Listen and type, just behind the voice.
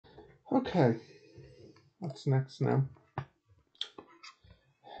Okay, what's next now?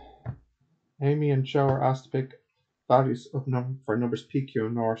 Amy and Joe are asked to pick values of for numbers p, q,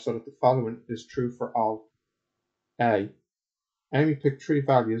 and r so that the following is true for all a. Amy picked three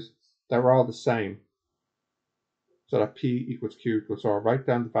values that were all the same, so that p equals q equals r. Write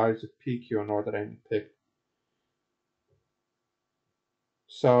down the values of p, q, and r that Amy picked.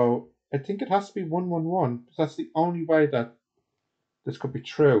 So I think it has to be 1, 1, 1, because that's the only way that this could be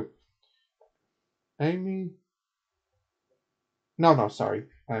true. Amy, no, sorry.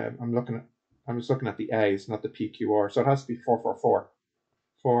 I was looking at the A's, not the PQR. So it has to be 4, 4, 4.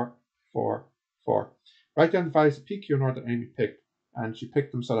 4, 4, 4. Write down the values of PQ and R that Amy picked, and she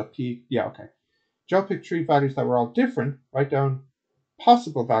picked them so that okay. Joe picked three values that were all different. Write down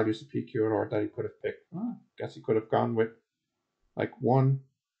possible values of PQ and R that he could have picked. Guess he could have gone with like 1,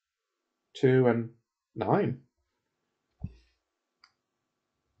 2, and 9.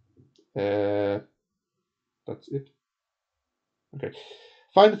 That's it. Okay.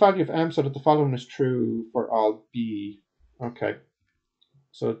 Find the value of M so that the following is true for all B. Okay.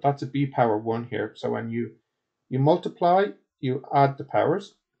 So that's a B power 1 here. So when you multiply, you add the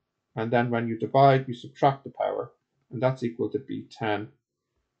powers. And then when you divide, you subtract the power. And that's equal to B10.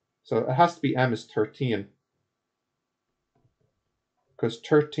 So it has to be M is 13. Because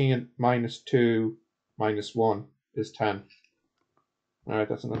 13 minus 2 minus 1 is 10. All right,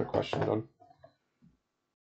 that's another question done.